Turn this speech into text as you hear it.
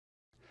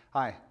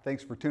Hi,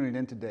 thanks for tuning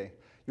in today.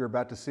 You're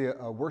about to see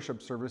a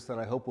worship service that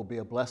I hope will be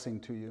a blessing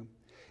to you.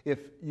 If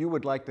you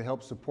would like to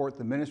help support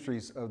the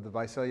ministries of the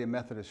Visalia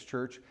Methodist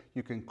Church,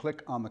 you can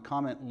click on the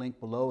comment link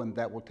below and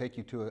that will take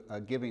you to a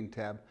giving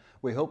tab.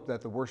 We hope that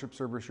the worship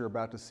service you're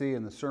about to see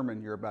and the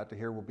sermon you're about to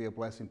hear will be a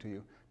blessing to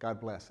you. God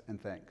bless and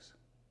thanks.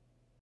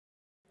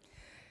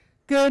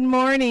 Good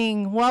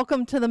morning.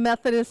 Welcome to the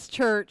Methodist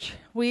Church.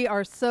 We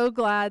are so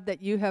glad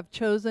that you have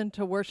chosen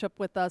to worship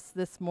with us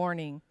this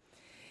morning.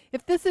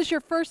 If this is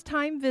your first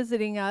time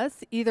visiting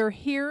us, either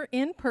here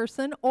in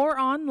person or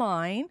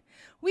online,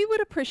 we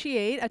would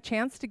appreciate a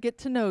chance to get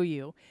to know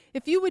you.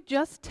 If you would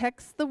just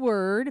text the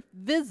word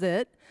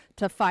VISIT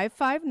to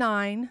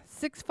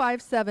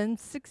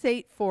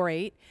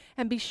 559-657-6848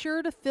 and be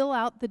sure to fill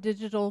out the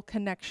digital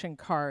connection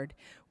card.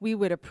 We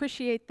would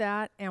appreciate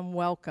that and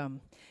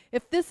welcome.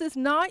 If this is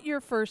not your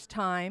first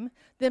time,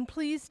 then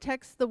please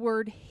text the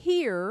word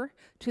HERE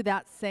to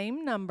that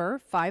same number,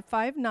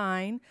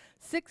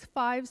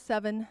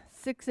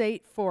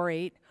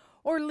 559-657-6848,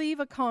 or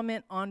leave a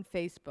comment on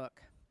Facebook.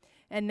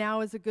 And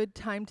now is a good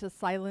time to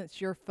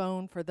silence your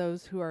phone for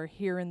those who are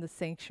here in the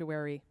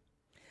sanctuary.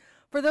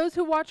 For those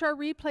who watch our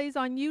replays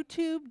on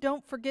YouTube,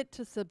 don't forget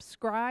to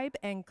subscribe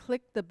and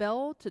click the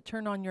bell to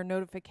turn on your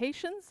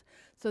notifications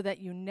so that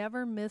you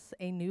never miss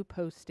a new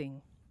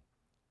posting.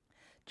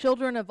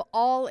 Children of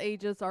all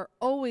ages are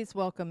always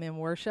welcome in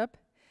worship.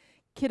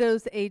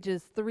 Kiddos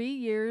ages 3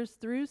 years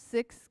through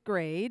 6th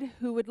grade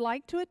who would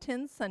like to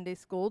attend Sunday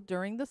school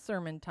during the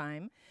sermon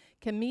time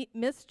can meet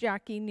Miss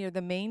Jackie near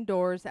the main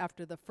doors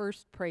after the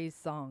first praise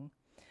song.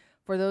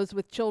 For those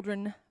with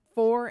children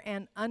 4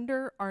 and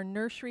under, our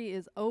nursery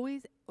is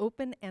always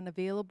open and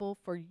available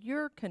for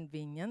your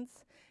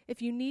convenience.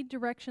 If you need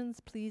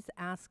directions, please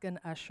ask an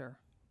usher.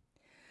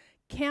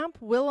 Camp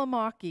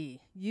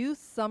Willamaki Youth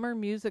Summer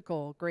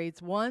Musical, grades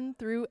 1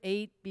 through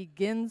 8,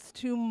 begins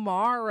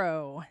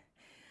tomorrow.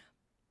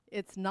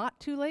 It's not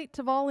too late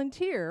to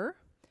volunteer.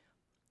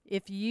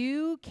 If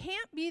you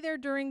can't be there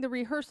during the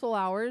rehearsal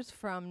hours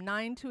from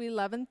 9 to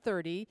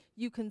 11:30,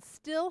 you can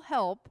still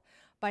help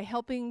by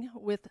helping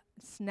with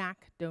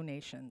snack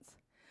donations.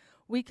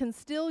 We can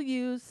still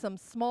use some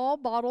small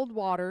bottled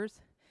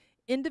waters,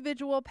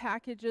 individual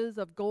packages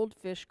of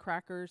goldfish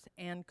crackers,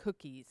 and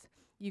cookies.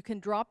 You can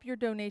drop your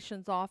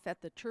donations off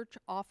at the church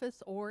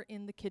office or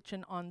in the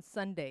kitchen on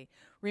Sunday.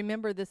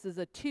 Remember, this is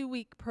a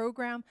 2-week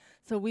program,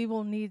 so we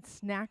will need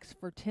snacks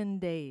for 10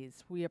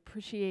 days. We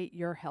appreciate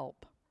your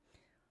help.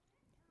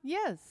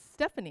 Yes,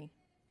 Stephanie.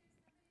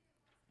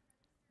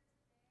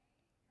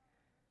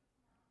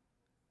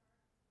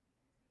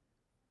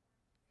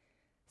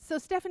 So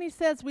Stephanie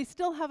says we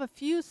still have a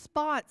few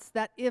spots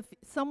that if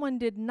someone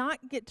did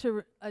not get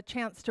a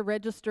chance to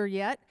register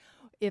yet,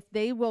 if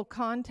they will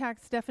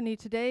contact Stephanie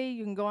today,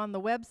 you can go on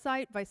the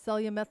website,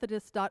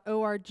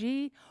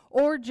 visaliamethodist.org,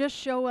 or just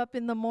show up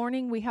in the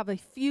morning. We have a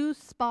few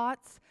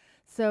spots,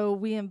 so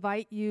we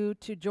invite you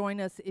to join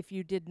us if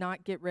you did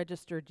not get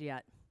registered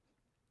yet.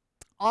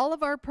 All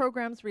of our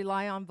programs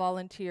rely on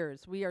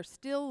volunteers. We are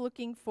still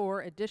looking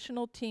for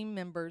additional team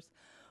members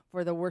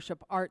for the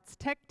Worship Arts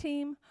Tech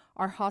team,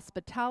 our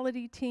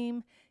hospitality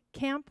team,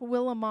 Camp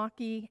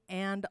Willamaki,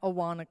 and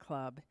Awana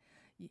Club.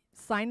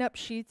 Sign-up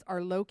sheets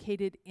are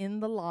located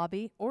in the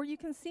lobby, or you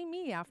can see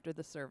me after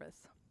the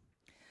service.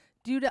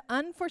 Due to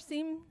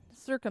unforeseen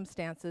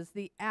circumstances,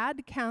 the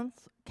Ad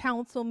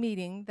Council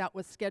meeting that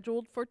was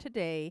scheduled for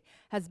today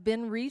has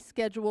been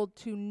rescheduled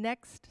to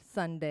next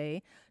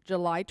Sunday,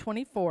 July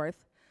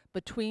 24th,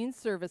 between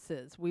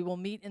services. We will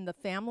meet in the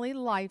Family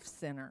Life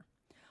Center.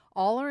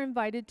 All are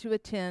invited to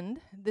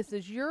attend. This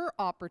is your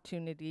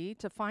opportunity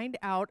to find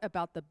out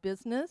about the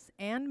business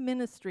and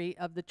ministry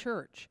of the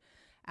church.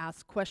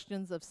 Ask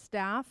questions of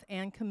staff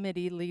and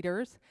committee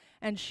leaders,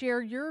 and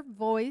share your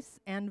voice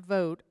and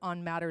vote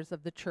on matters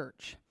of the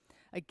church.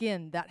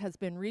 Again, that has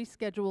been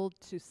rescheduled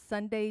to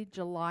Sunday,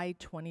 July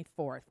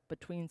 24th,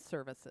 between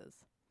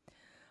services.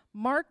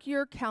 Mark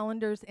your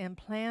calendars and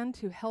plan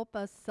to help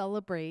us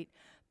celebrate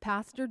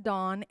Pastor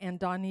Don and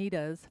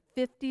Donita's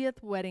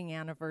 50th wedding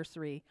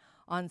anniversary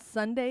on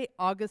Sunday,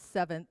 August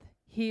 7th,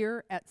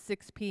 here at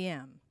 6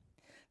 p.m.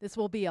 This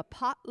will be a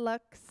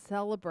potluck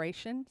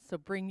celebration, so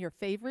bring your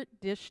favorite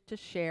dish to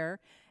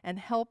share and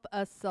help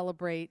us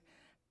celebrate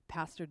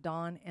Pastor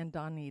Don and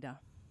Donita.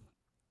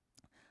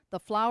 The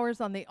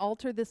flowers on the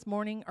altar this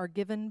morning are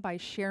given by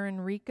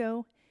Sharon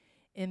Rico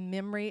in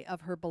memory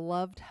of her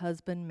beloved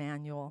husband,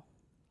 Manuel.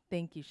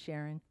 Thank you,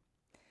 Sharon.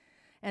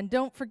 And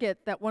don't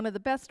forget that one of the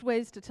best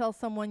ways to tell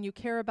someone you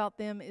care about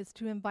them is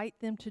to invite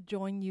them to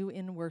join you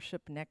in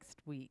worship next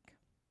week.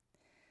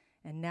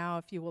 And now,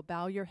 if you will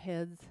bow your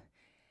heads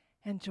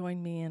and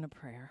join me in a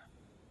prayer.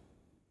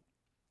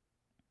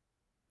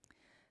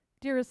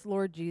 Dearest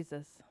Lord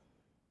Jesus,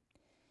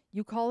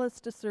 you call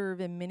us to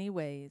serve in many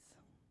ways.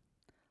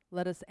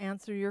 Let us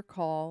answer your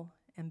call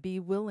and be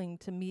willing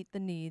to meet the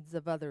needs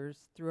of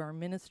others through our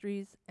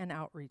ministries and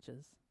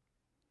outreaches.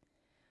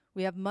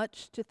 We have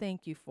much to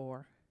thank you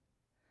for.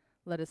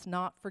 Let us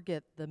not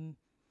forget the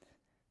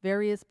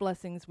various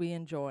blessings we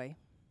enjoy.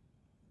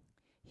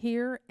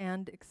 Hear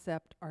and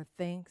accept our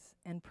thanks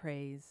and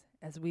praise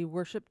as we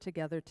worship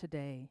together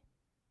today.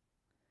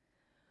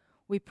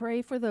 We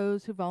pray for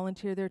those who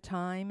volunteer their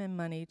time and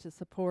money to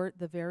support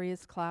the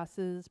various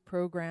classes,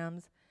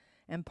 programs,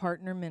 and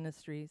partner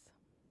ministries.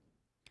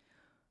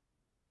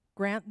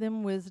 Grant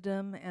them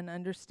wisdom and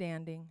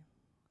understanding,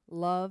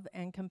 love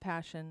and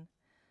compassion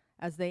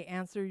as they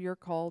answer your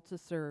call to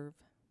serve.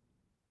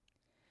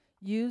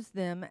 Use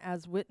them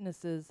as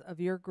witnesses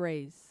of your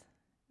grace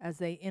as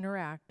they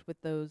interact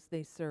with those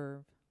they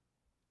serve.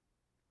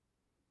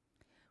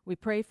 We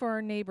pray for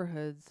our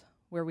neighborhoods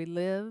where we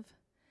live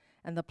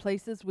and the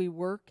places we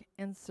work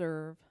and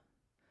serve,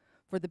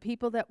 for the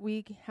people that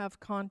we have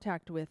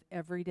contact with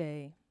every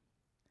day.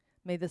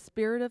 May the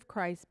Spirit of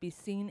Christ be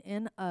seen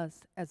in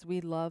us as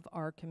we love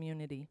our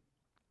community.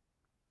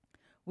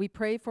 We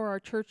pray for our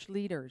church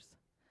leaders,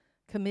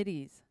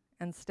 committees,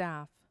 and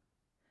staff,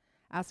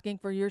 asking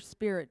for your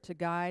Spirit to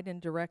guide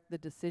and direct the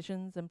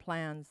decisions and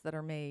plans that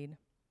are made.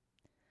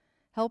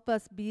 Help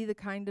us be the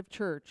kind of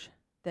church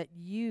that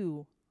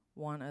you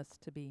want us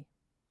to be.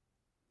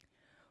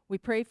 We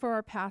pray for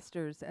our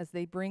pastors as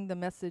they bring the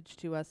message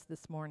to us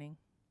this morning.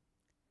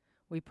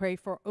 We pray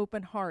for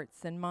open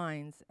hearts and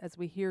minds as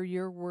we hear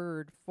your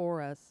word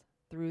for us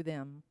through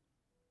them.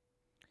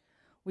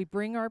 We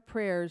bring our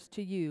prayers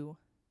to you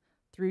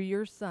through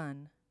your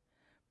Son,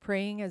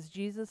 praying as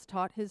Jesus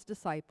taught his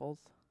disciples,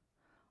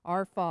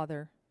 Our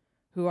Father,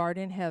 who art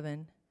in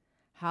heaven,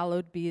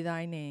 hallowed be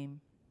thy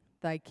name.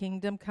 Thy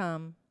kingdom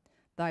come,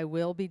 thy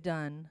will be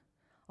done,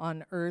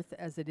 on earth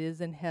as it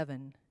is in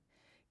heaven.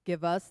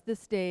 Give us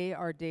this day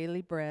our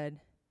daily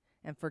bread,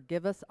 and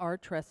forgive us our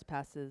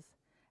trespasses,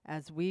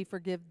 as we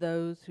forgive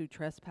those who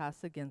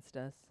trespass against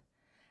us.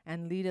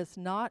 And lead us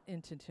not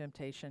into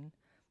temptation,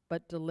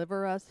 but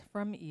deliver us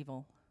from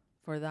evil.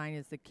 For thine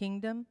is the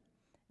kingdom,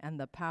 and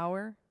the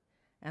power,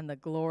 and the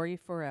glory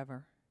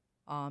forever.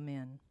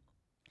 Amen.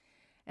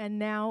 And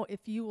now,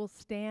 if you will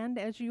stand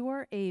as you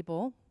are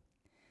able,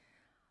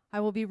 I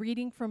will be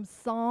reading from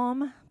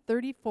Psalm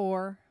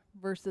 34,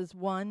 verses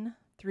 1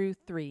 through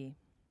 3.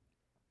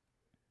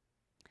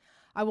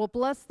 I will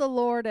bless the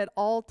Lord at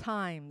all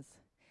times.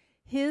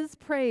 His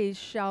praise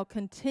shall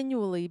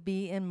continually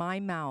be in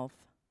my mouth.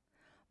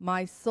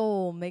 My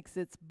soul makes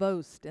its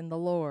boast in the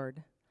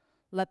Lord.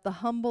 Let the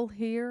humble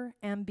hear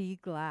and be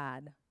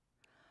glad.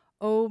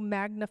 O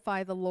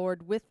magnify the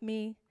Lord with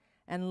me,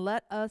 and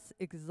let us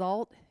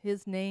exalt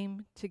his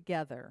name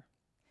together.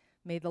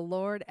 May the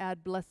Lord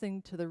add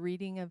blessing to the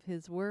reading of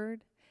his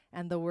word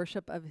and the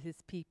worship of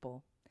his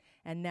people.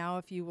 And now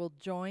if you will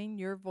join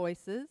your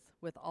voices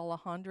with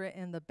Alejandra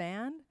and the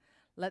band,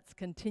 let's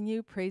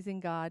continue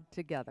praising God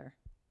together.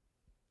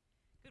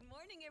 Good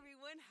morning,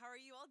 everyone. How are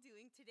you all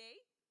doing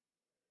today?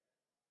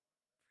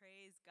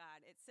 Praise God.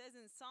 It says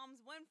in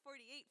Psalms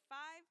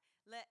 148:5,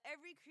 let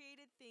every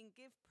created thing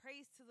give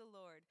praise to the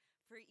Lord,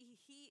 for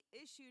he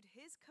issued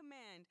his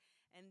command,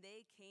 and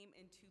they came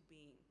into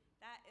being.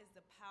 That is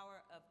the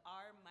power of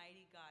our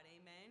mighty God.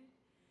 Amen.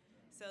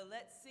 So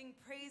let's sing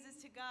praises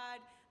to God.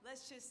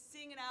 Let's just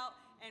sing it out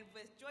and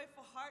with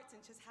joyful hearts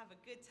and just have a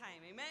good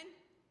time. Amen.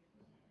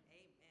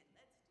 Amen.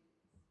 Let's do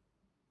this.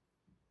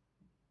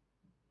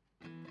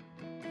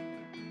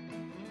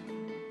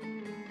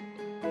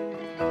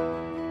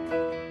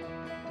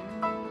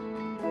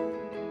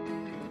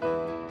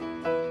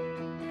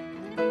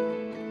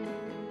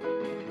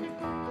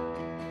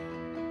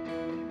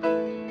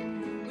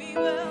 We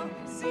will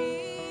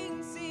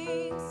sing,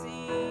 sing,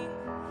 sing,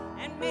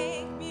 and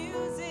make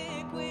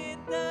music with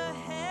the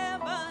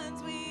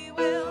heavens. We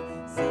will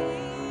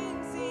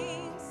sing,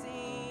 sing,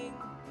 sing.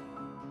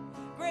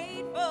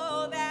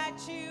 Grateful that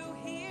you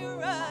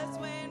hear us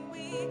when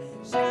we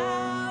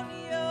shout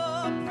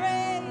your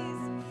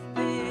praise.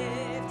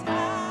 Lift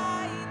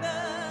high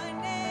the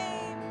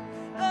name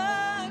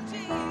of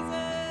Jesus.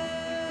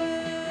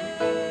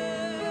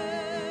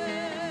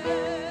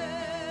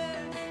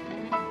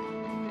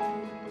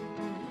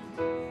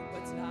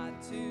 What's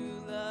not to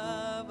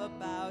love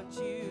about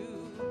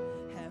you?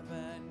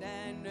 Heaven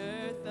and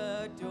earth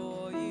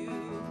adore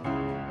you.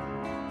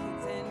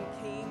 Kings and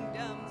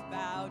kingdoms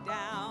bow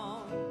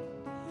down.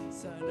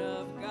 Son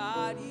of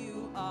God,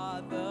 you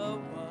are the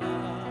one.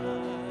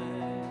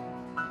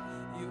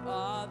 You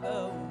are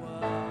the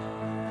one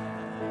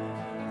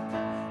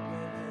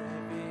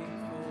we're living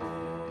for.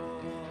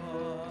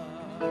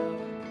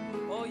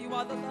 Oh, you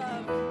are the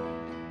love.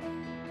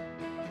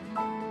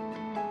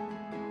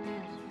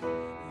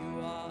 You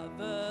are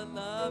the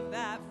love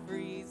that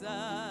frees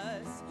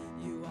us.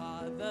 You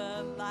are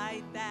the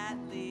light that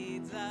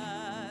leads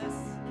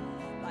us.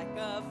 Like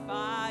a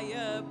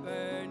fire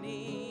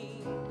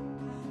burning,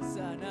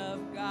 Son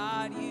of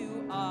God,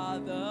 you are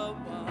the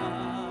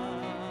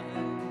one.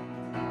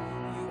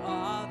 You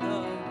are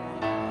the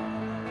one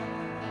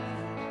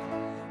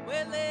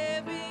we're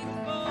living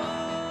for.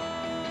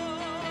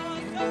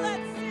 So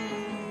let's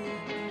sing.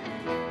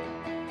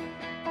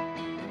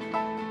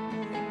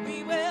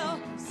 We will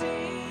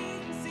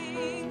sing,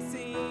 sing,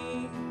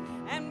 sing,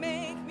 and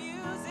make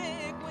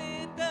music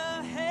with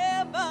the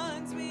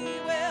heavens. We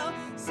will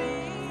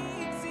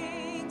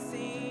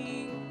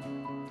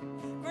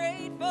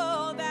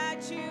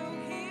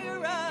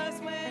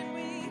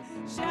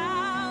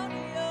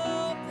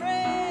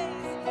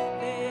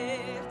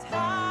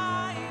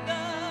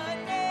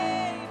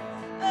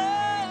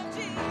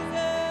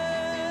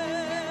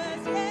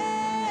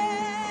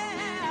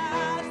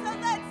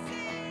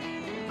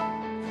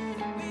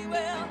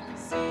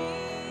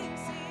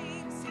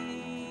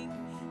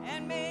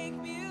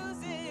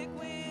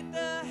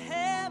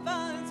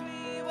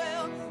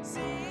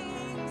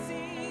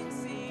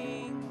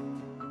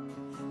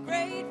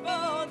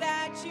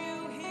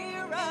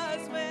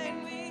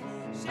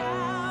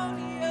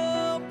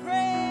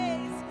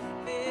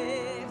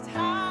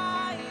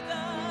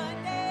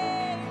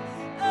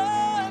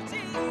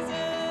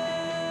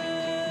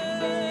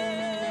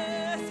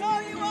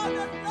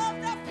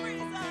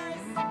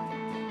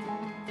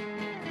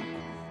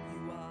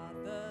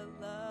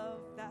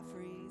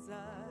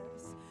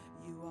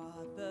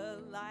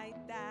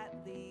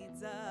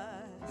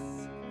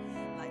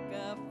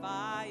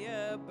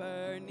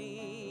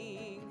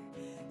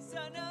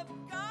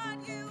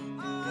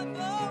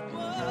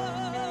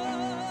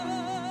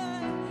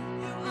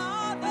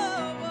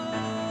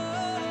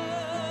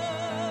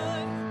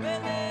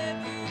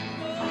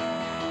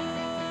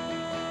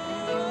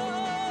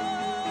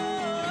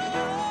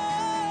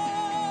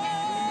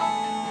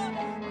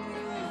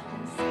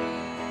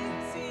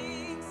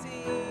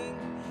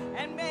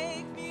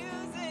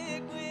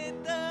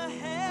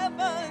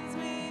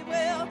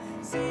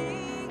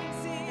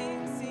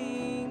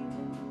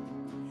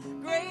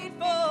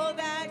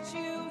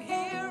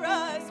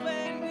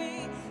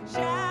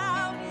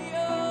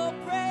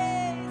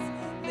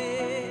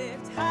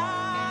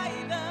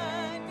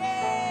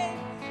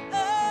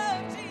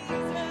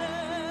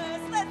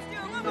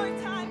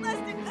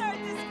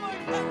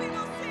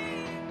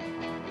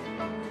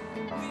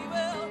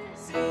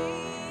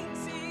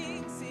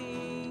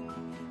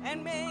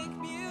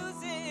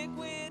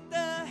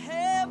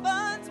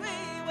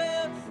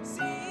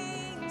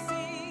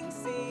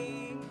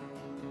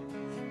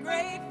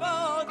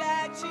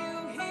that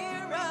you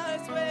hear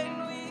us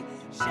when we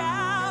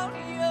shout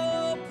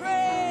your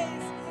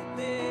praise.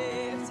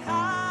 Lift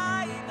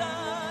high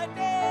the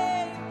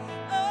name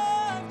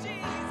of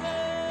Jesus.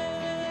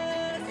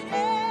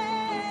 Yeah.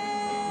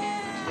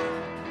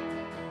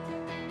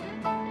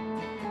 Praise God.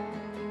 Hallelujah.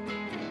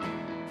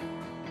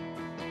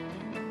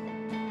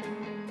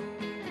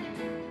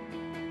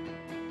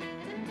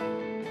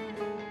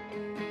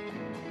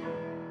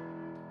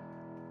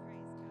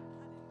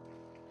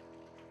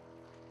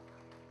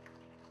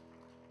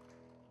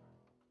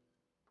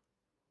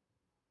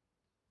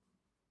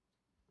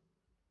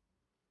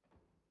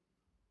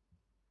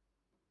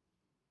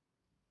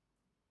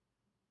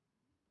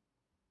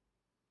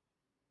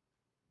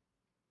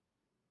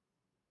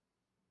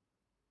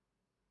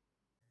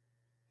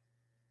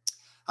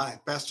 Hi,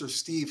 Pastor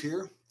Steve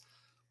here.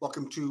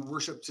 Welcome to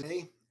worship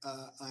today.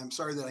 I'm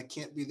sorry that I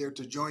can't be there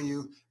to join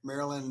you.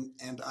 Marilyn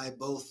and I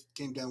both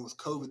came down with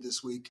COVID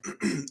this week.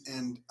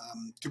 And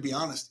to be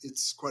honest,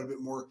 it's quite a bit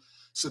more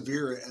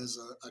severe as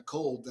a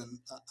cold than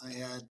I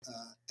had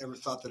ever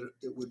thought that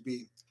it would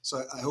be.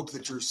 So I hope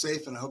that you're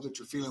safe, and I hope that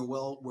you're feeling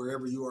well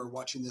wherever you are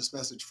watching this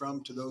message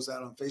from. To those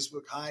out on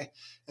Facebook, hi.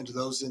 And to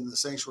those in the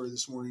sanctuary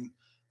this morning,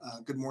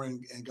 good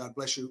morning and God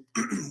bless you.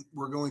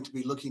 We're going to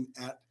be looking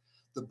at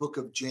the book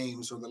of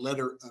James, or the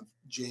letter of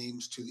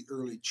James to the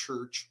early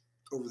church,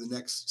 over the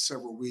next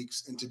several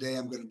weeks. And today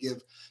I'm going to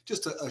give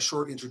just a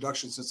short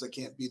introduction, since I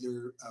can't be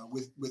there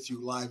with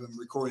you live. I'm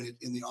recording it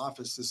in the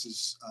office. This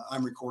is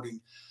I'm recording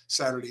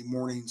Saturday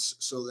mornings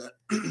so that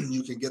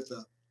you can get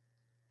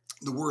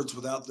the words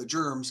without the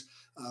germs.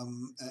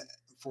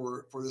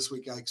 For this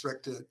week, I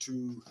expect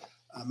to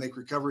make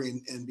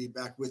recovery and be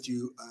back with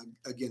you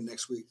again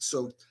next week.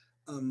 So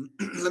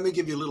let me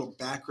give you a little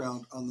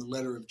background on the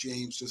letter of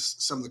James,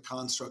 just some of the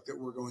construct that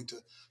we're going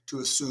to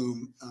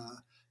assume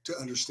to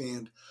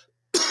understand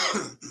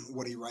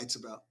what he writes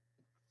about.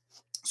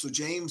 So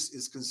James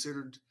is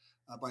considered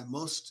by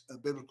most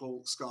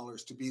biblical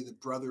scholars to be the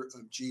brother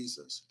of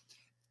Jesus,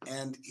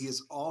 and he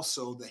is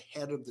also the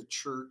head of the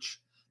church,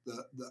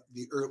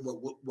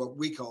 what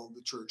we call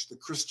the church, the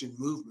Christian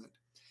movement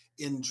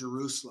in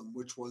Jerusalem,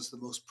 which was the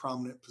most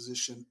prominent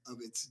position of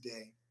its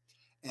day.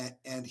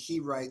 And he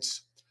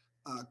writes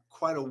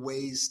quite a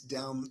ways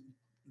down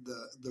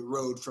the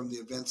road from the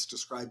events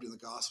described in the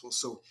gospel.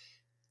 So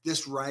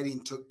this writing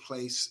took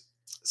place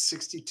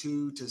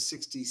 62 to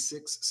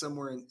 66,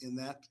 somewhere in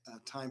that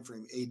time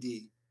frame, AD.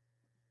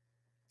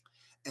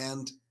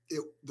 And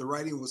the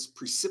writing was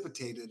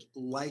precipitated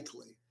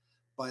likely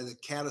by the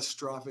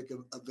catastrophic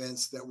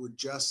events that were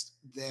just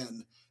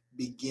then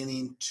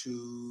beginning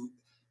to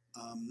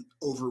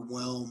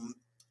overwhelm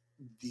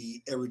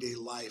the everyday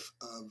life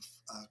of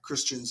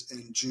Christians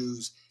and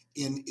Jews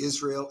in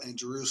Israel and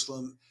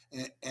Jerusalem,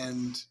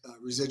 and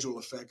residual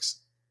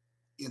effects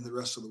in the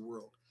rest of the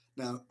world.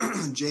 Now,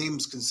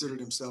 James considered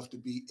himself to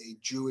be a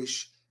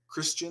Jewish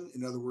Christian.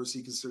 In other words,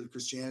 he considered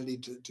Christianity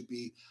to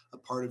be a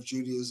part of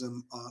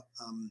Judaism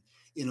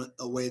in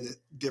a way that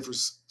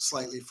differs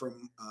slightly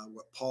from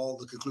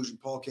the conclusion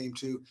Paul came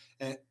to,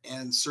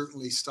 and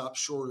certainly stopped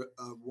short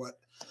of what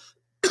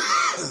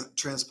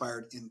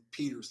transpired in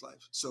Peter's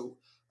life. So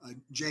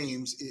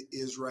James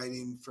is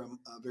writing from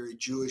a very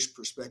Jewish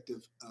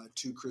perspective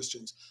to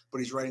Christians, but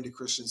he's writing to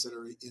Christians that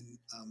are in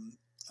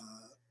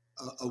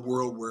a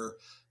world where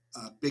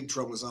big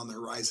trouble is on the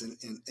horizon,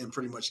 and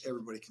pretty much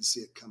everybody can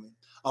see it coming.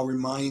 I'll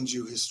remind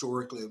you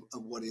historically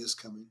of what is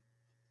coming.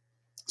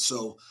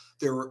 So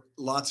there were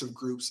lots of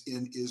groups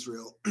in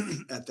Israel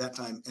at that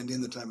time and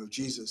in the time of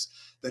Jesus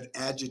that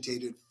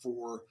agitated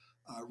for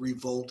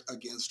revolt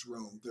against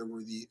Rome. There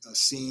were the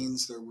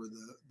Essenes, there were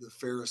the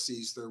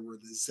Pharisees, there were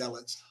the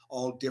Zealots,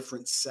 all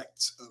different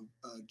sects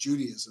of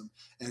Judaism,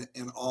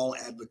 and all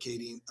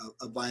advocating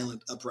a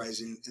violent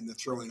uprising and the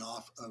throwing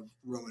off of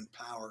Roman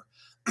power.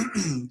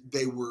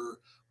 They were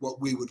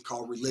what we would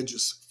call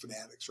religious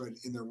fanatics, right,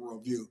 in their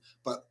worldview.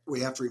 But we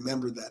have to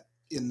remember that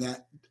in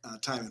that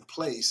time and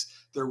place,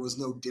 there was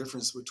no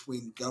difference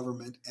between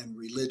government and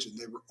religion.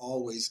 They were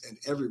always and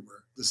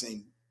everywhere the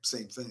same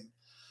thing.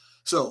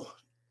 So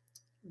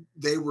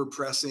they were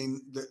pressing.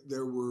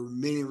 There were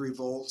many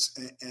revolts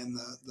and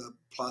the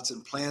plots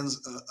and plans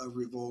of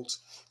revolts,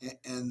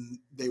 and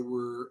they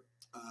were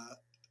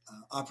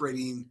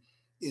operating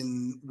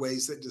in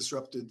ways that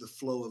disrupted the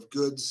flow of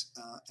goods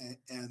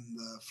and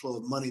the flow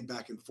of money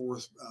back and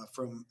forth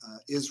from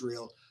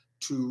Israel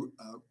to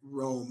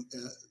Rome.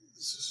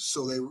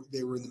 So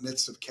they were in the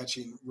midst of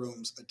catching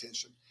Rome's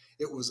attention.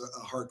 It was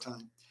a hard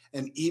time.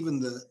 And even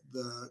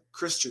the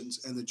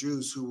Christians and the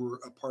Jews who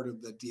were a part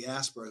of the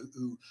diaspora,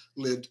 who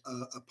lived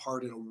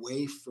apart and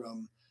away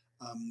from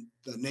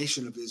the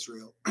nation of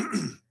Israel,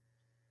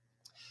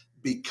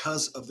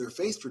 because of their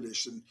faith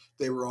tradition,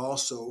 they were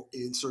also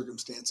in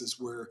circumstances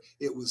where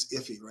it was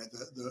iffy, right?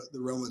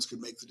 The Romans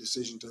could make the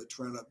decision to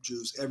round up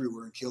Jews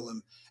everywhere and kill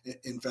them.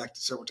 In fact,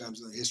 several times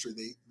in their history,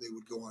 they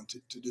would go on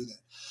to do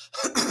that.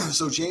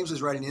 So James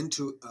is writing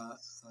into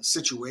a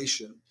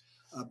situation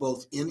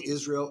both in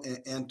Israel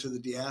and to the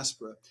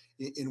diaspora,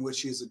 in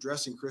which he is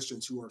addressing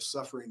Christians who are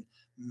suffering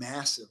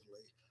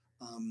massively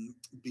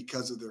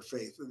because of their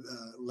faith.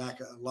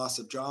 Loss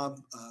of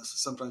job,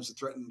 sometimes the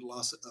threatened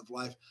loss of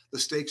life. The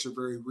stakes are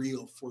very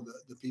real for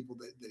the people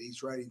that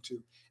he's writing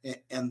to.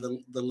 And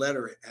the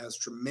letter has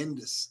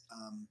tremendous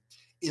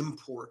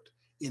import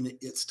in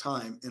its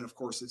time. And of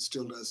course, it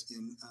still does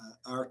in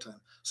our time.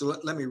 So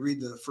let me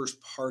read the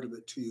first part of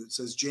it to you. It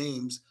says,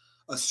 James,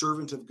 a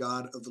servant of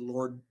God of the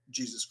Lord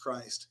Jesus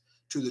Christ,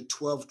 to the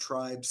 12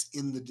 tribes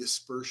in the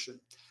dispersion.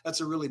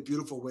 That's a really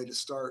beautiful way to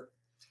start.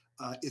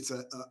 It's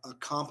a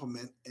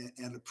compliment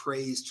and a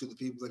praise to the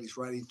people that he's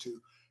writing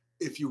to.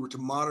 If you were to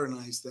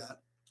modernize that,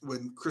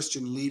 when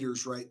Christian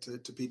leaders write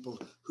to people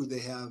who they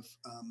have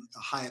a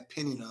high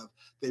opinion of,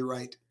 they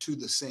write to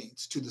the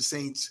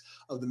saints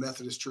of the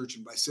Methodist Church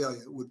in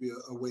Visalia would be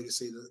a way to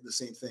say the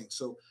same thing.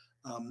 So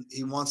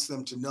he wants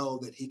them to know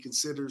that he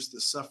considers the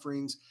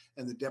sufferings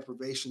and the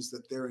deprivations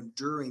that they're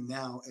enduring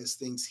now as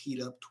things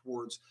heat up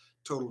towards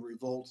total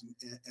revolt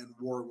and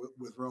war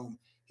with Rome.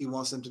 He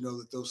wants them to know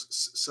that those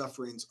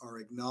sufferings are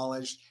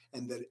acknowledged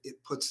and that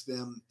it puts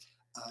them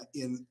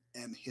in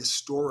an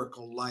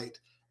historical light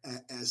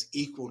as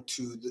equal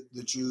to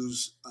the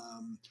Jews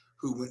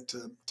who went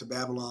to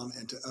Babylon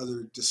and to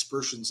other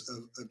dispersions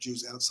of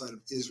Jews outside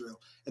of Israel.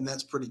 And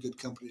that's pretty good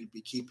company to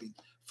be keeping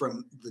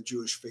from the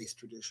Jewish faith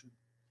tradition.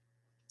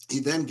 He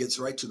then gets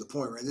right to the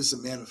point, right? This is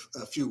a man of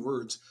a few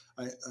words.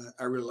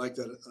 I really like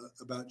that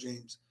about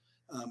James.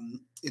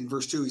 In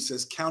verse 2, he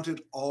says, "Count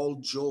it all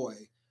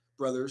joy,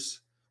 brothers,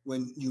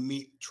 when you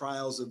meet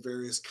trials of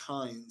various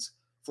kinds,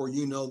 for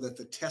you know that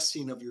the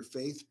testing of your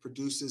faith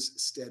produces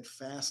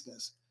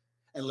steadfastness.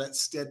 And let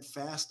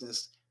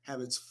steadfastness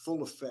have its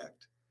full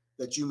effect,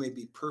 that you may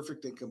be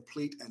perfect and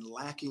complete and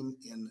lacking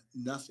in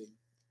nothing.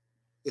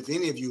 If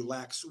any of you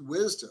lacks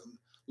wisdom,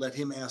 let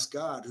him ask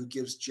God, who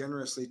gives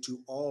generously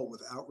to all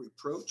without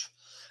reproach,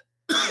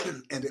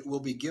 and it will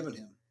be given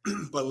him.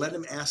 But let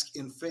him ask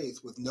in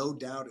faith with no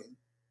doubting.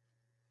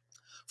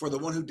 For the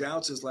one who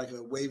doubts is like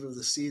a wave of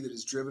the sea that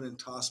is driven and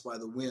tossed by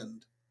the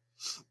wind.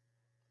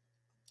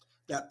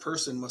 That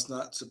person must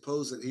not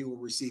suppose that he will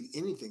receive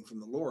anything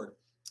from the Lord.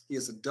 He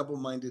is a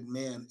double-minded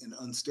man and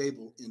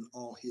unstable in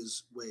all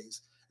his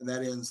ways." And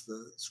that ends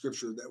the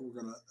scripture that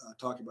we're going to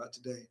talk about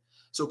today.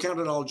 So count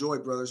it all joy,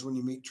 brothers, when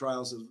you meet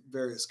trials of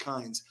various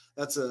kinds.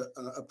 That's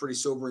a pretty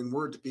sobering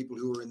word to people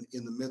who are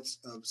in the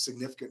midst of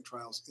significant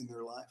trials in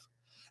their life.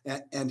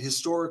 And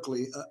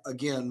historically,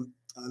 again,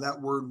 that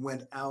word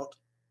went out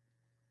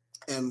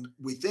and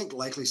we think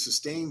likely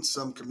sustained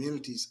some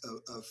communities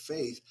of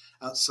faith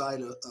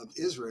outside of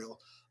Israel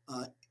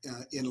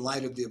in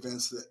light of the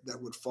events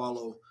that would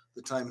follow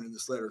the timing of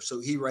this letter.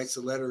 So he writes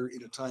the letter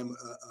in a time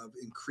of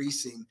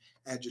increasing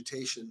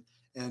agitation.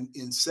 And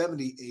in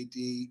 70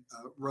 AD,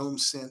 Rome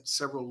sent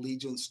several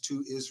legions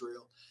to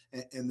Israel,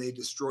 and they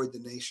destroyed the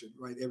nation,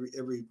 right?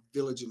 Every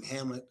village and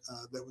hamlet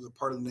that was a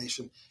part of the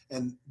nation,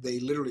 and they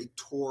literally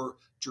tore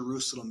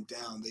Jerusalem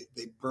down.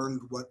 They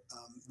burned what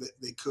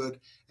they could,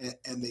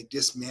 and they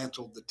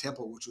dismantled the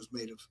temple, which was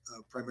made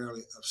of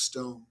primarily of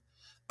stone.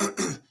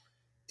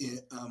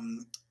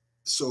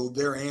 So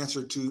their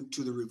answer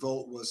to the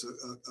revolt was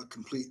a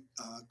complete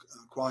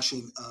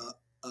quashing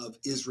of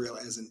Israel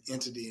as an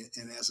entity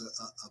and as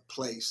a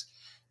place,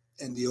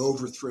 and the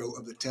overthrow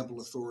of the temple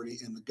authority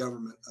and the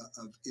government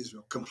of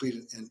Israel,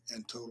 completed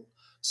and total.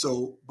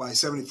 So by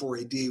 74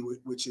 AD,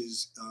 which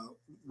is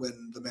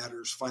when the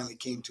matters finally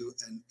came to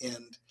an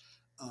end,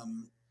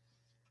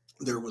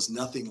 there was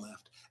nothing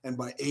left. And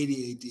by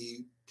 80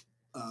 AD,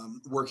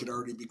 work had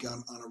already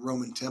begun on a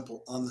Roman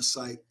temple on the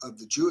site of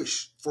the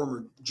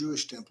former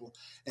Jewish temple,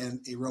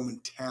 and a Roman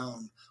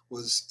town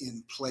was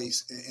in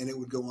place, and it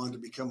would go on to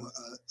become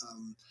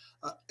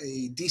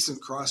a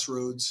decent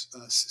crossroads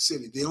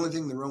city. The only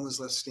thing the Romans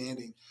left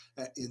standing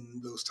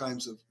in those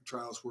times of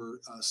trials were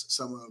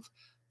some of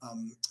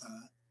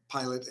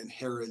Pilate and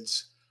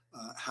Herod's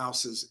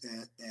houses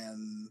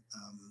and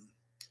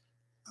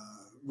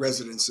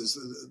residences,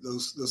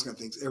 those kind of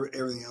things.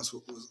 Everything else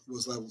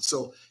was leveled.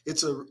 So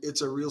it's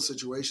a real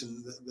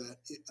situation that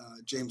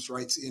James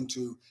writes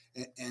into,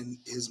 and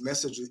his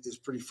message is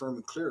pretty firm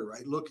and clear,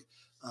 right? Look,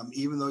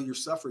 even though you're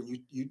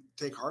suffering, you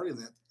take heart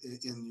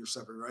in your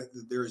suffering, right?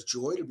 There is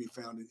joy to be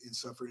found in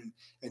suffering,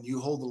 and you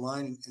hold the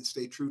line and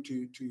stay true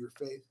to your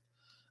faith.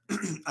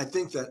 I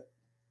think that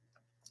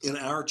in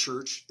our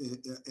church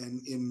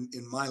and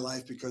in my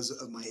life, because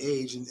of my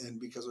age and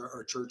because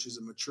our church is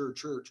a mature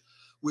church,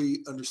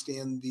 we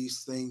understand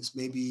these things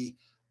maybe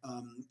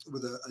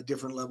with a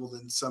different level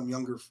than some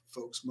younger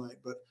folks might.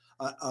 But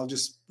I'll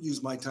just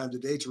use my time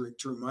today to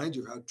remind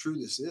you of how true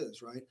this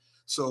is, right?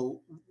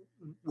 So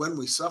when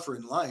we suffer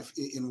in life,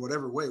 in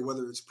whatever way,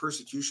 whether it's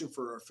persecution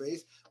for our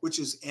faith, which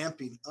is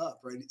amping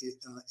up, right?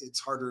 It's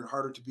harder and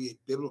harder to be a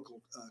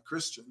biblical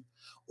Christian,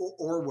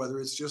 or whether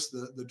it's just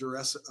the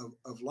duress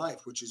of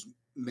life, which is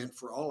meant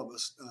for all of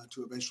us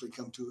to eventually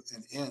come to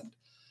an end.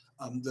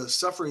 The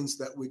sufferings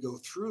that we go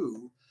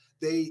through,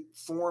 they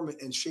form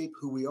and shape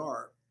who we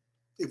are.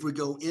 If we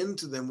go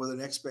into them with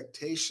an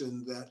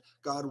expectation that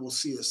God will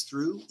see us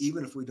through,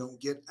 even if we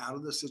don't get out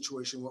of the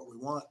situation what we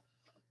want,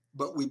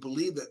 but we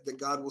believe that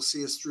God will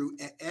see us through,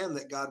 and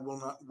that God will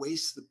not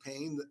waste the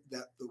pain,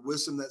 that the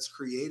wisdom that's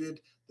created,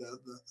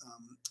 the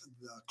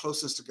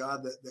closeness to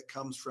God that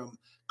comes from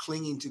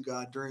clinging to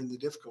God during the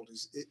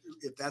difficulties.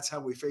 If that's how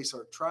we face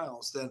our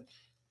trials, then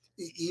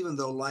even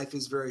though life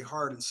is very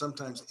hard and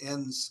sometimes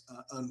ends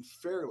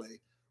unfairly,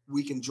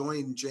 we can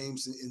join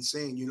James in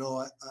saying,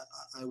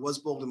 I was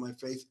bold in my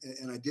faith,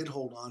 and I did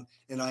hold on,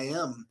 and I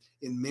am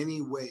in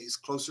many ways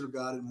closer to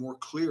God and more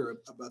clear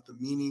about the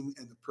meaning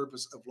and the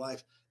purpose of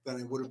life than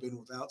I would have been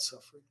without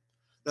suffering.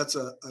 That's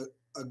a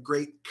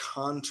great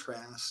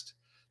contrast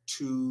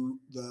to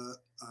the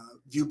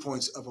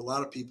viewpoints of a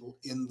lot of people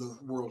in the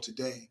world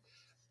today.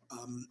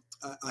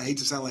 I hate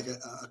to sound like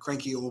a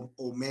cranky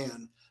old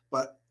man,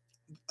 but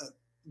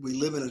we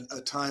live in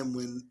a time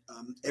when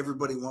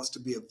everybody wants to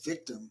be a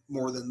victim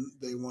more than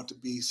they want to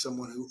be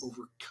someone who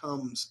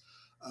overcomes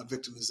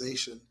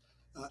victimization.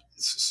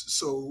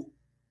 So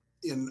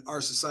in our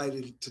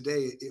society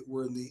today,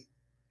 we're in the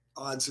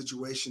odd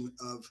situation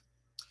of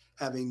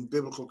having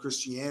biblical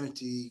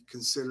Christianity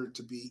considered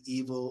to be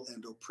evil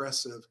and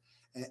oppressive,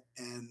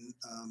 and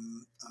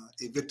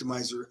a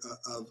victimizer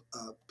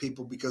of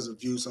people because of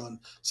views on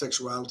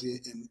sexuality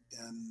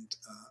and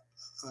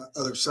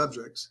other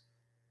subjects.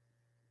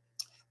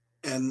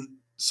 And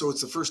so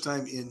it's the first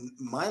time in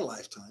my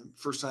lifetime,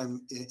 first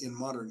time in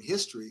modern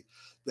history,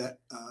 that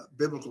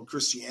biblical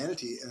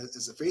Christianity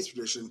as a faith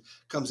tradition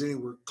comes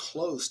anywhere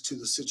close to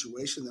the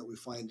situation that we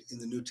find in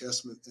the New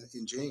Testament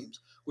in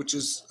James, which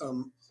is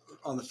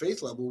on the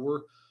faith level,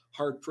 we're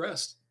hard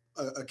pressed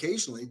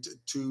occasionally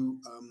to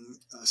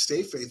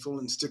stay faithful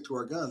and stick to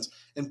our guns.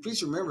 And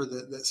please remember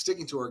that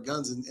sticking to our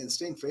guns and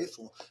staying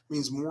faithful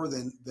means more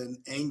than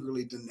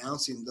angrily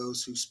denouncing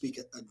those who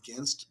speak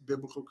against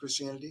biblical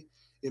Christianity.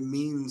 It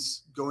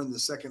means going the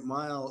second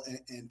mile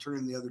and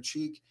turning the other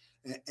cheek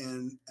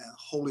and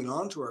holding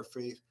on to our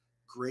faith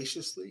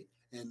graciously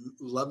and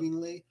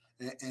lovingly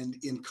and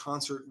in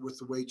concert with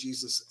the way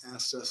Jesus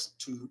asked us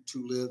to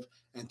live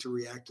and to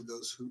react to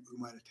those who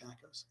might attack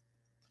us.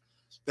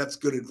 That's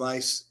good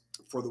advice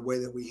for the way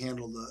that we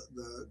handle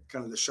the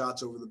kind of the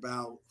shots over the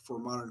bow for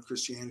modern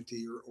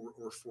Christianity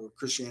or for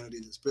Christianity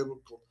that's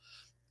biblical.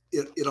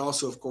 It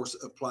also, of course,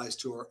 applies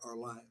to our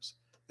lives.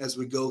 As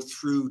we go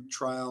through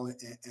trial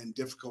and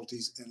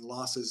difficulties and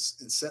losses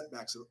and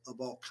setbacks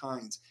of all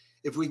kinds,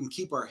 if we can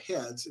keep our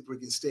heads, if we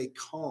can stay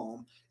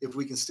calm, if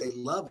we can stay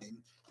loving,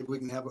 if we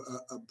can have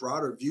a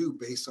broader view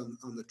based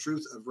on the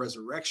truth of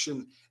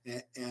resurrection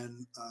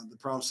and the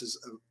promises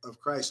of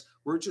Christ,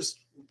 we're just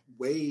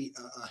way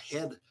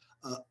ahead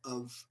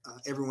of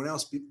everyone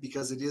else,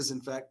 because it is in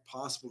fact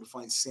possible to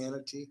find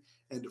sanity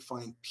and to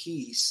find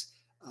peace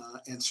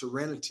and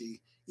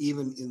serenity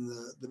even in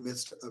the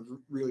midst of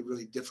really,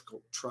 really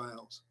difficult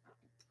trials.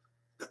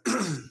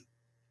 The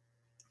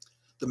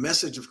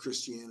message of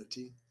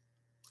Christianity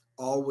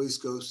always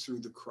goes through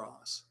the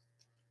cross.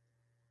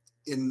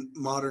 In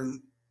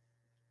modern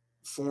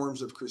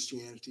forms of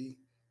Christianity,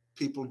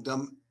 people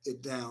dumb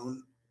it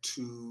down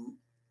to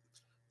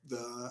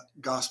the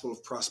gospel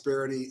of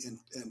prosperity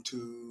and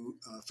to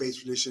faith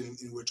tradition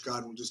in which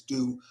God will just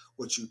do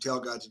what you tell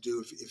God to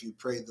do if you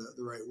pray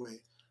the right way.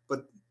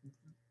 But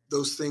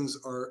those things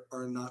are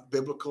not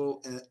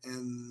biblical,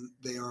 and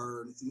they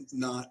are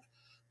not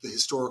the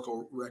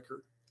historical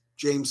record.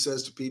 James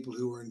says to people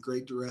who are in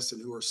great duress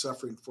and who are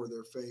suffering for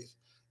their faith,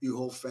 you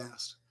hold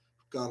fast,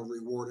 God will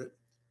reward it.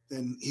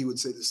 And he would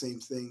say the same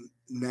thing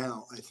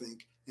now, I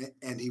think.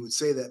 And he would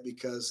say that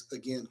because,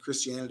 again,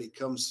 Christianity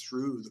comes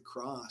through the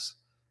cross.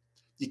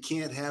 You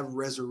can't have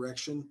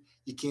resurrection.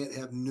 You can't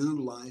have new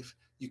life.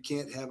 You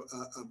can't have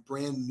a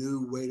brand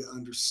new way to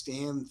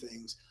understand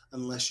things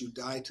unless you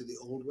die to the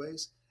old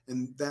ways.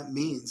 And that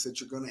means that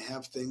you're going to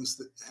have things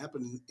that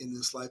happen in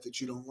this life that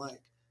you don't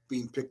like.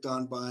 Being picked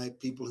on by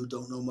people who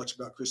don't know much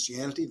about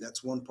Christianity,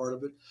 that's one part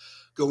of it.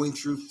 Going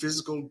through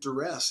physical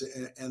duress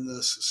and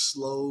the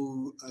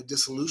slow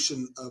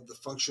dissolution of the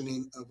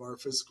functioning of our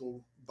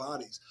physical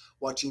bodies.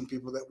 Watching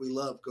people that we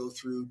love go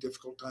through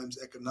difficult times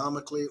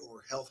economically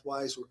or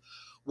health-wise or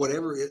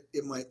whatever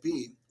it might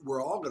be.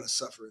 We're all going to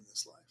suffer in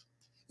this life.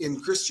 In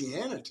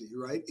Christianity,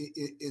 right,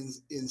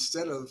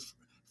 instead of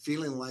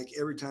feeling like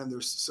every time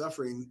there's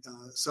suffering,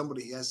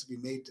 somebody has to be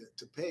made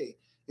to pay.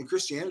 In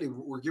Christianity,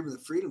 we're given the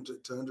freedom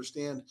to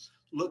understand,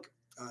 look,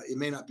 it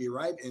may not be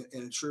right, and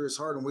it sure is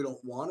hard, and we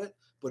don't want it,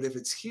 but if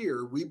it's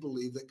here, we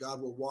believe that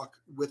God will walk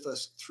with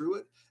us through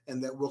it,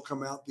 and that we'll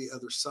come out the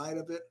other side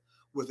of it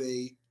with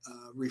a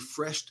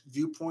refreshed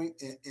viewpoint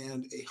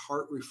and a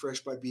heart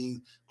refreshed by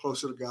being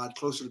closer to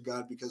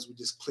God because we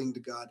just cling to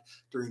God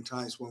during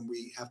times when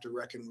we have to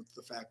reckon with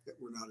the fact that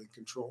we're not in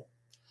control.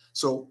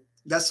 So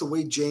that's the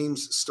way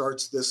James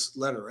starts this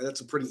letter. Right? That's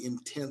a pretty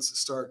intense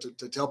start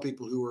to tell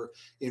people who are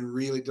in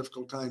really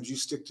difficult times, you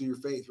stick to your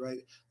faith, right?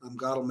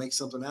 God will make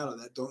something out of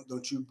that.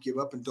 Don't you give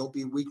up, and don't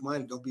be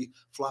weak-minded. Don't be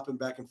flopping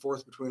back and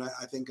forth between,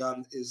 I think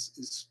God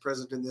is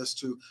present in this,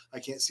 to I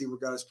can't see where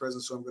God is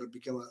present, so I'm going to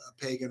become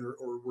a pagan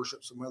or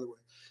worship some other way.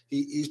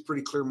 He's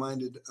pretty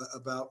clear-minded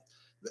about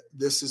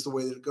this is the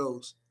way that it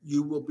goes.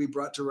 You will be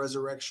brought to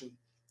resurrection.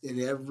 in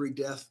every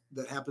death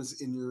that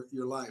happens in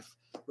your life,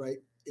 right?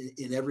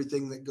 In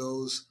everything that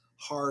goes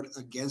hard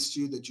against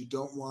you, that you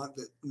don't want,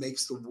 that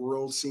makes the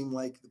world seem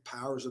like the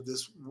powers of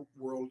this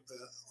world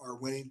are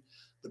winning.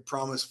 The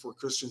promise for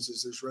Christians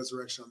is there's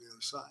resurrection on the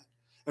other side.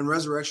 And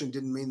resurrection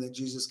didn't mean that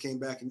Jesus came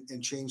back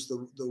and changed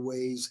the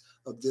ways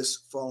of this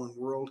fallen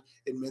world.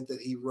 It meant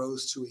that he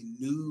rose to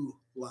a new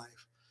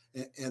life.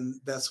 And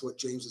that's what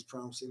James is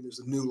promising. There's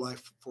a new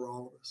life for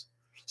all of us.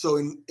 So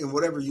in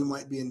whatever you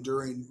might be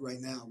enduring right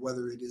now,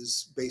 whether it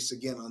is based,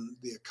 again, on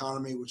the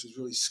economy, which is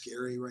really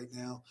scary right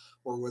now,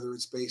 or whether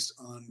it's based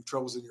on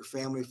troubles in your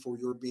family for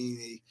your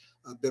being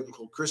a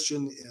biblical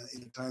Christian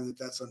in a time that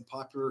that's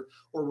unpopular,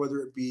 or whether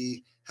it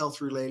be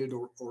health related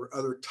or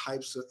other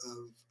types of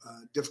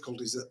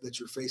difficulties that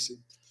you're facing,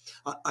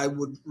 I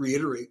would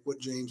reiterate what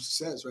James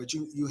says, right?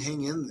 You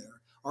hang in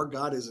there. Our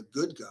God is a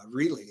good God,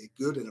 really a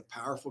good and a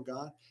powerful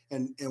God.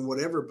 And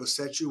whatever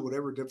besets you,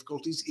 whatever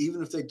difficulties,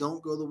 even if they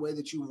don't go the way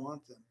that you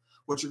want them,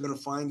 what you're going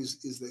to find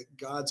is that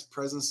God's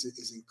presence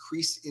is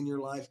increased in your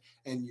life,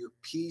 and your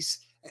peace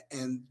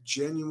and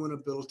genuine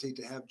ability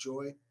to have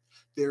joy,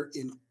 they're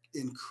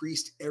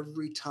increased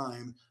every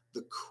time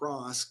the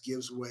cross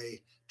gives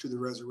way to the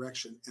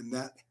resurrection. And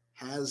that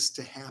has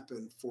to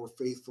happen for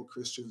faithful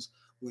Christians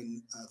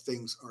when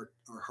things are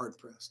hard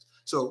pressed.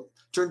 So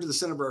turn to the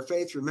center of our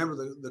faith, remember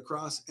the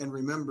cross, and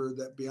remember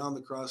that beyond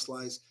the cross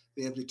lies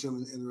the empty tomb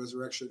and the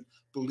resurrection.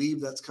 Believe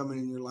that's coming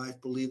in your life.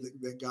 Believe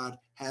that God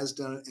has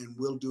done it and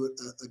will do it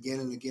again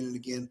and again and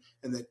again,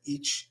 and that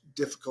each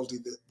difficulty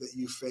that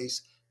you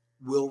face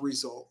will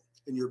result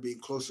in your being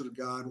closer to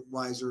God,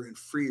 wiser, and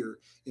freer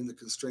in the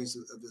constraints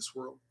of this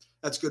world.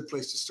 That's a good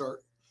place to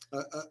start.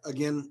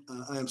 Again,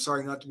 I am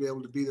sorry not to be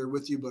able to be there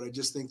with you, but I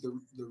just think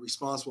the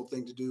responsible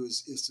thing to do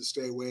is to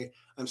stay away.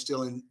 I'm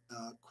still in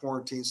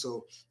quarantine,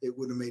 so it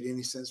wouldn't have made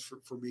any sense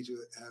for me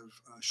to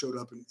have showed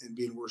up and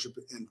be in worship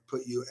and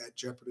put you at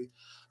jeopardy.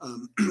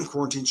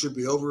 Quarantine should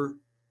be over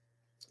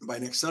by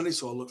next Sunday,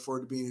 so I'll look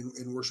forward to being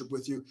in worship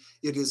with you.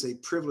 It is a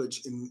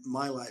privilege in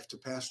my life to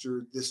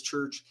pastor this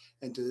church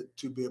and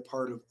to be a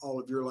part of all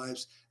of your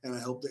lives. And I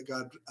hope that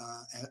God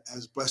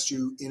has blessed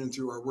you in and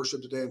through our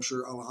worship today. I'm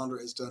sure Alejandra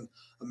has done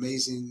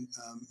amazing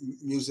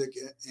music,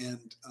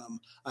 and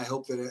I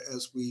hope that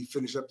as we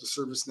finish up the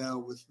service now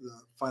with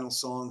the final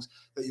songs,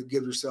 that you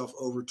give yourself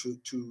over to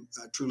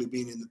truly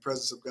being in the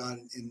presence of God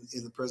and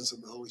in the presence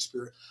of the Holy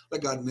Spirit.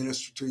 Let God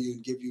minister to you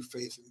and give you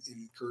faith and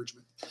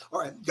encouragement.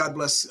 All right, God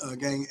bless,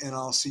 gang, and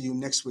I'll see you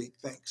next week.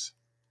 Thanks.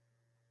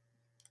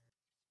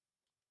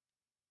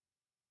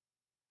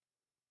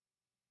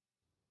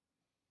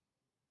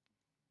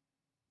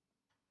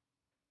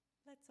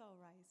 Let's all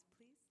rise,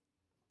 please.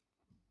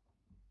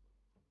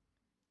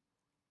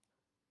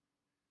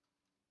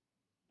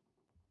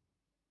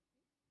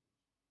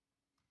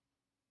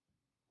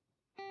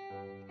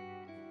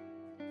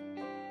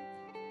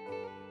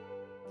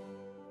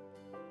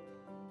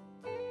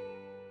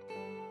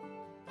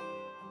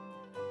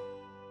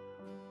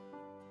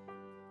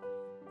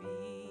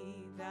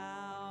 Be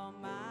thou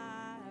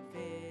my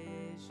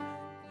vision,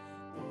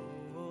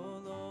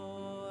 O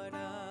Lord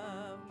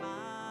of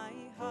my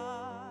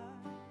heart.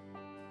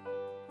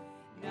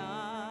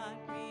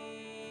 Not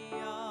be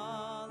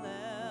all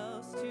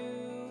else to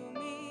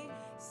me,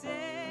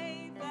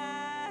 save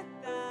that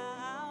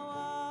thou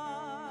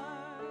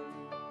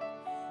art.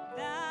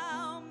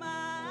 Thou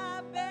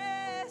my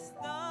best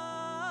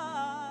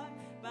thought,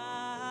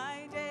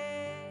 by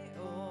day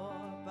or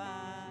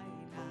by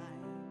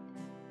night,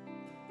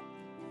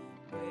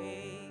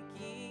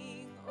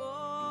 waking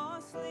or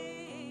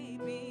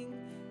sleeping,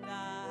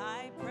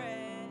 thy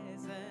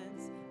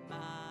presence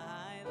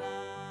my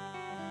light.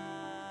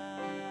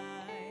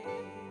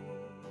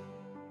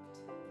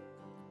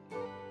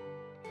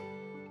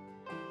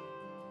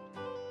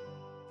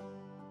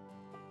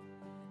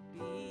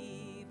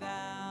 Be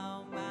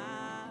thou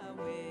my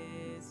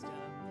wisdom,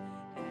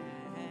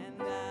 and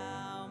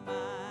thou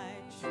my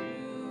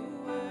true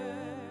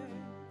word.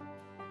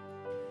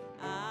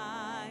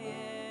 I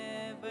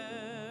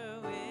ever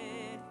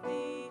with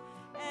thee,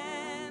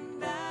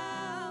 and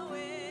thou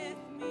with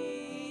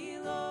me,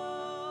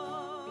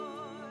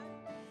 Lord.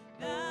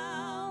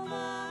 Thou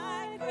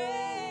my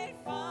great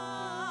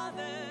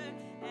Father,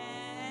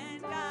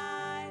 and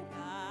I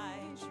thy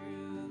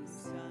true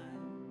Son.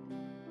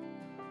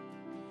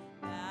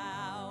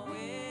 Thou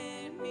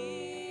in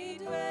me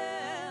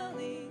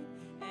dwelling,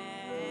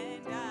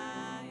 and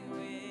I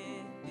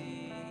with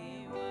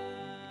thee one.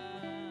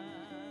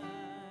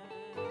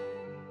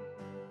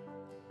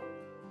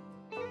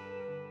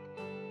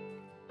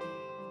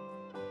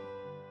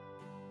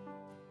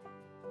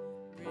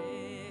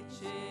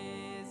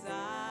 Riches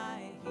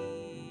I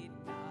heed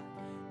not,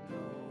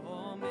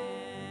 no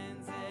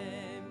man's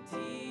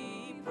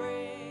empty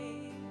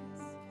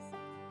praise.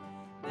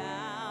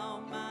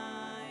 Thou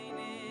mine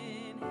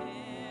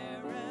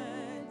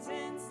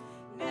inheritance,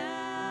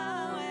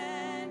 now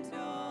and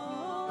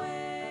always.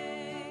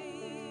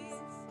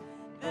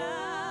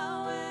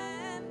 Thou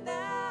and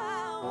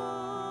thou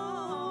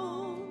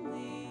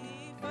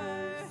only,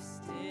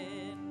 first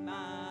in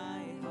my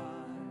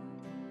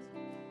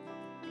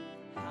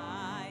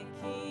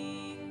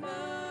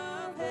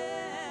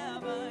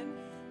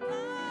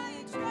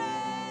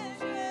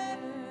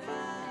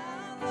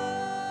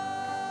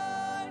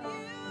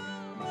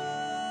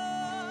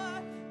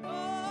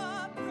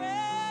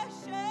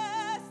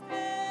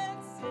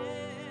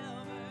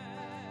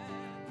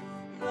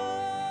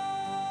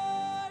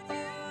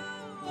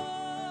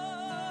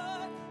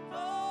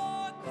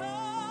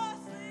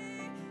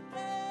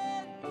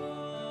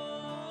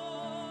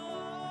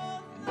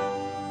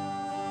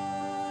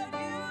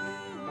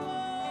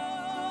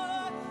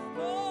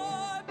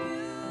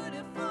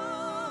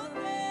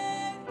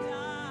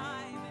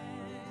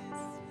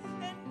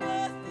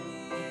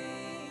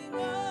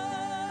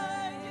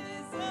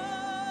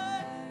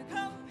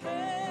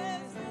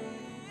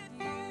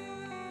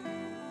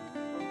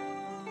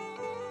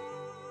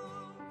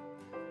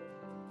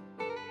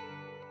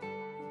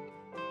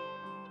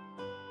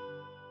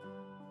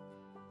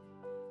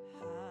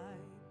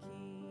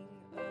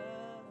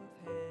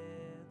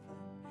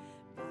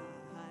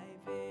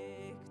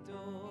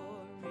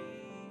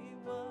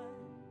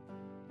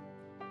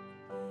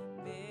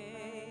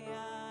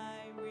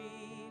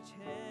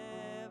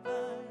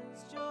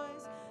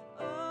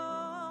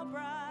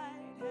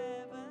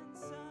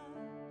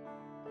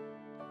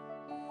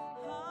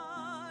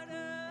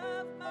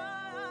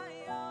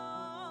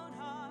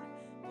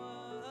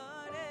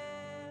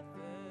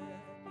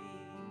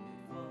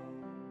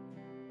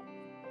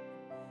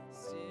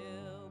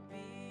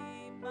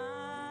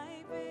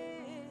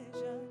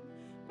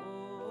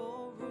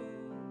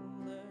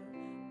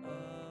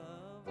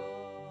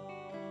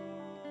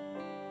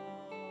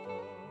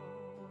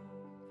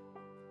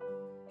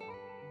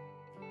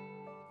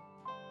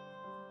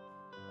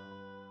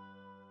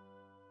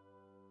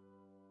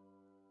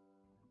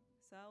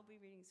will be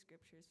reading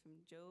scriptures from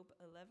Job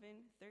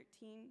 11,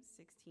 13,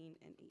 16,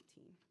 and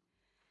 18.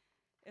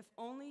 If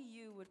only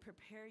you would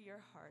prepare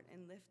your heart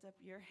and lift up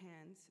your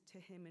hands to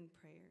him in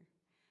prayer,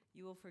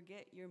 you will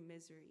forget your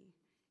misery.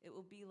 It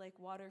will be like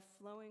water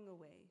flowing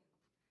away.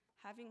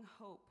 Having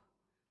hope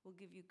will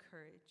give you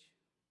courage.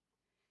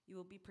 You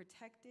will be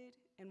protected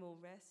and will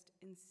rest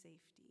in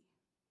safety.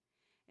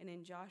 And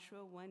in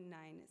Joshua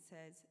 1:9 it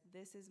says,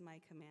 "This is my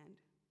command,"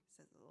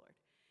 says the Lord.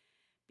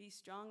 "Be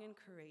strong and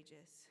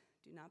courageous.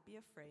 Do not be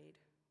afraid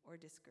or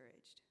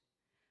discouraged.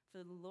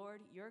 For the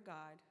Lord your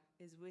God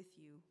is with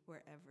you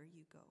wherever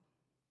you go."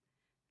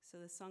 So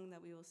the song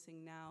that we will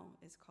sing now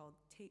is called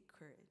 "Take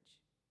Courage."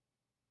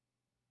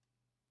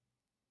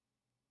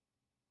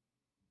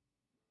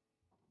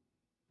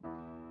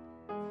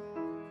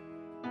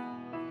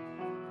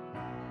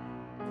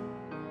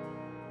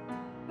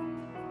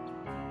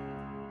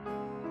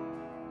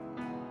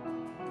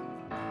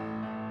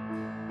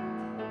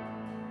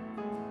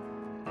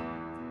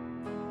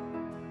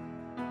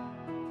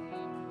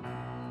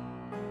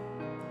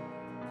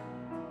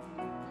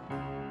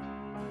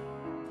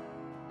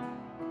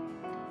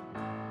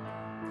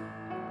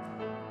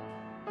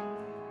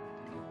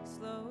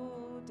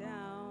 Slow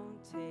down,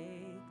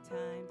 take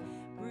time,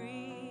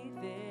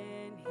 breathe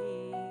in,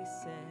 he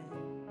said.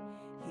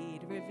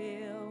 He'd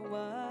reveal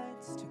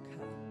what's to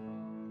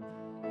come.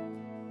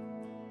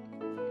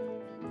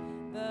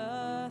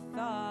 The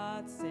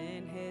thoughts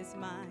in his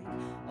mind,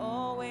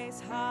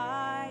 always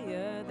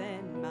higher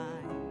than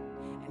mine,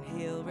 and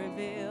he'll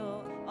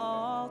reveal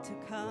all to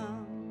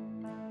come.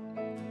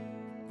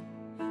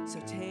 So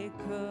take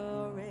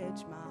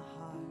courage, my heart.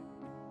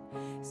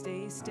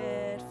 Stay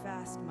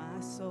steadfast, my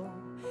soul.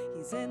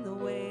 He's in the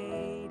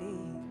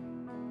waiting.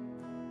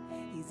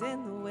 He's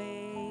in the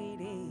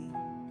waiting.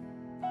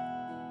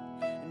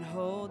 And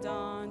hold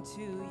on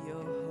to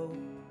your hope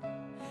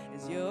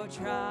as your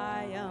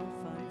triumph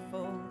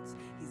unfolds.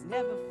 He's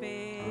never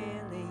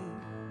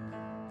failing.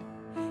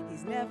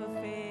 He's never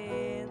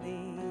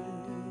failing.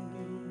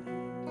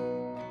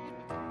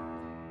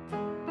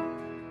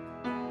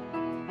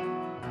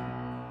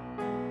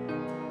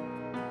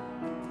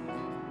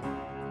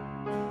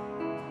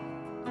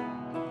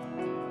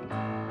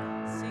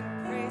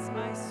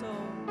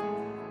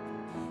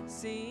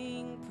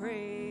 Sing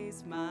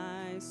praise,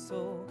 my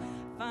soul.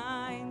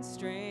 Find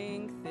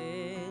strength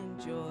in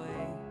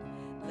joy.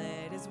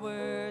 Let his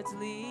words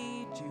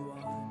lead you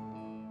on.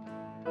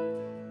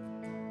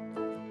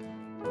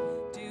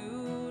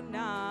 Do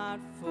not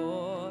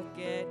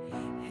forget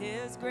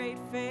his great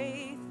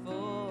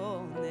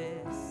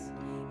faithfulness.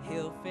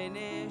 He'll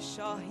finish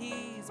all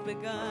he's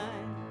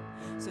begun.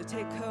 So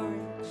take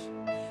courage,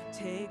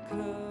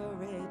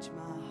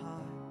 my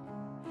heart.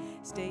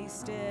 Stay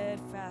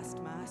steadfast,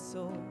 my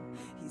soul.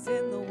 He's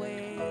in the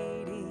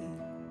waiting.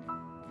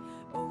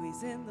 Oh,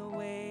 he's in the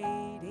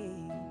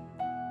waiting.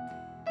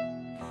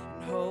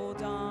 And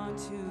hold on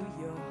to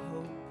your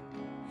hope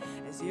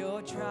as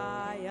your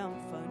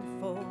triumph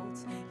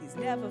unfolds. He's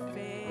never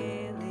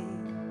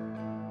failing.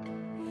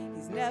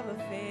 He's never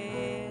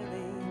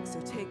failing. So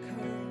take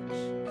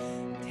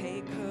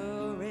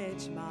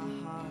courage, my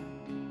heart.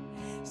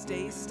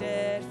 Stay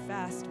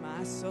steadfast,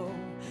 my soul.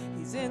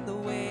 He's in the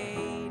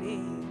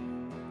waiting.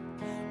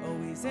 Oh,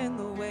 he's in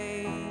the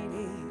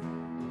waiting.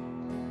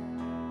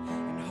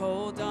 And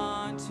hold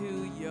on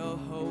to your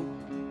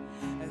hope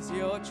as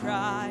your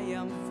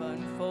triumph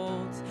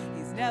unfolds.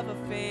 He's never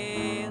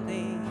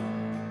failing.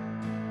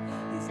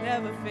 He's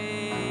never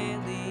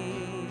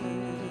failing.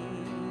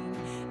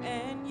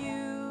 And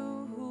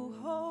you who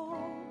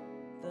hold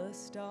the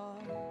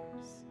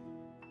stars,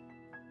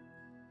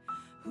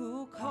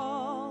 who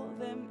call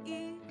them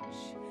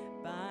each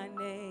by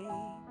name,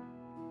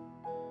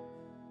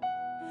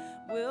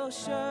 will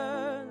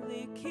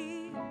surely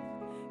keep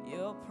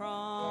your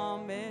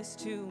promise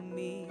to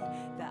me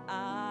that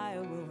I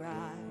will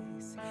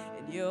rise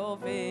in your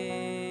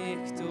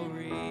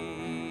victory.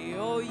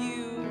 Oh,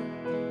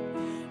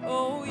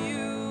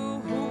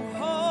 you who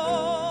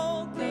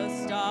hold the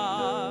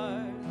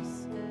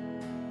stars,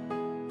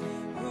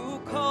 who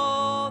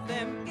call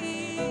them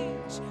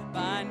each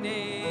by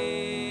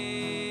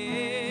name,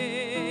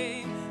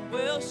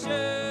 will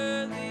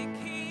surely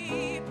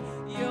keep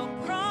your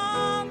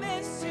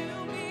promise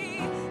to me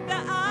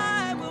that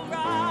I will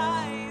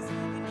rise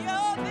in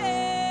your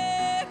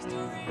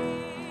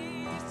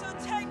victory. So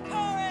take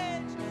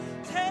courage,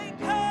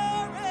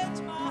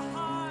 my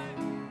heart.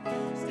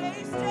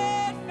 Stay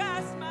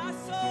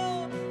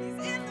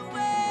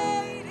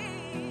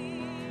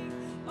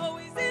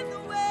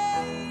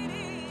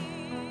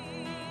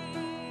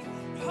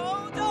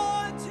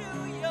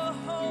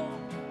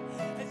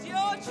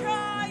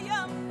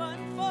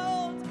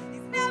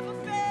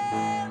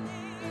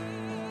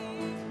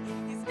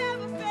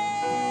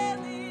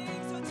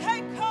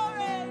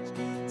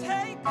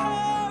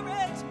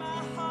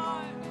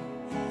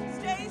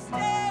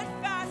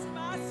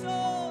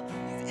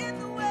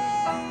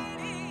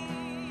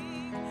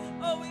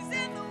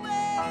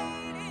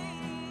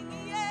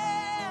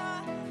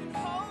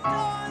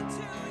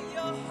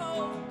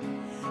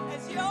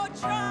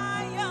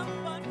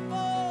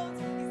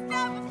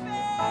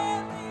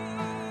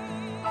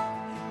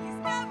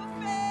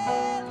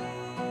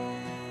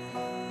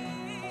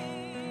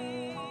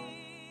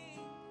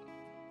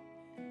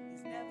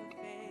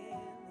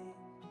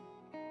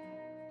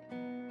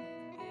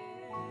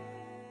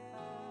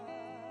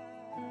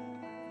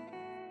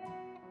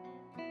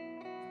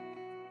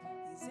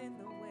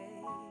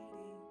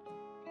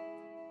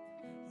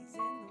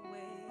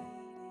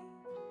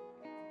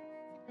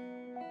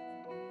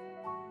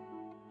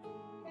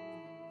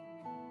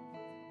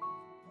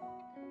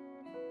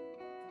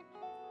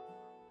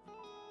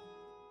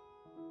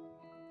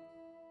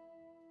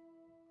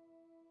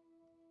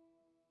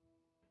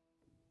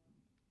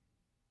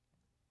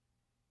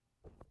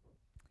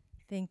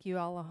Thank you,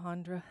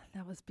 Alejandra.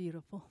 That was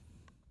beautiful.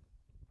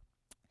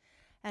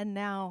 And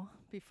now,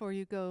 before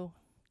you go,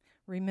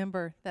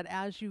 remember that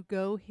as you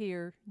go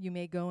here, you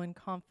may go in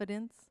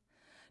confidence,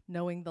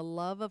 knowing the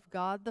love of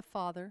God the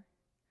Father,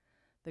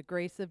 the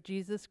grace of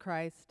Jesus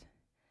Christ,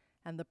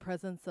 and the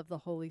presence of the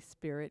Holy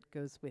Spirit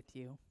goes with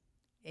you.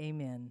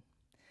 Amen.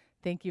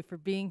 Thank you for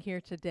being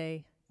here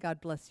today.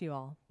 God bless you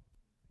all.